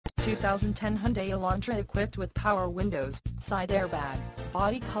2010 Hyundai Elantra equipped with power windows, side airbag,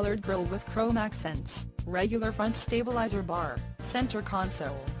 body-colored grille with chrome accents, regular front stabilizer bar, center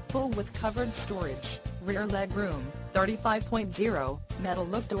console, full with covered storage, rear leg room, 35.0, metal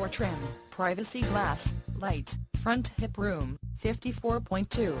look door trim, privacy glass, light, front hip room,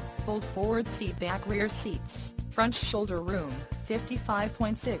 54.2, fold forward seat back rear seats, front shoulder room,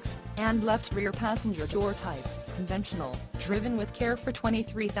 55.6, and left rear passenger door type, conventional, driven with care for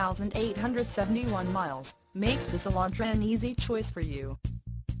 23,871 miles, makes this Elantra an easy choice for you.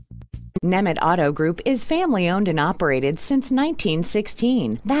 Nemet Auto Group is family-owned and operated since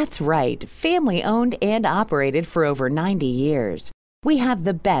 1916. That's right, family-owned and operated for over 90 years. We have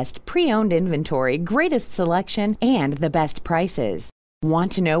the best pre-owned inventory, greatest selection, and the best prices.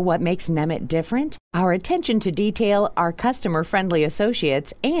 Want to know what makes Nemet different? Our attention to detail, our customer-friendly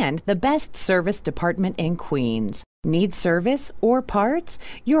associates, and the best service department in Queens. Need service or parts?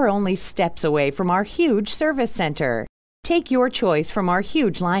 You're only steps away from our huge service center. Take your choice from our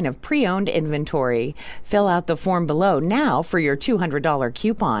huge line of pre-owned inventory. Fill out the form below now for your $200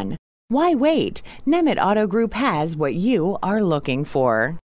 coupon. Why wait? Nemet Auto Group has what you are looking for.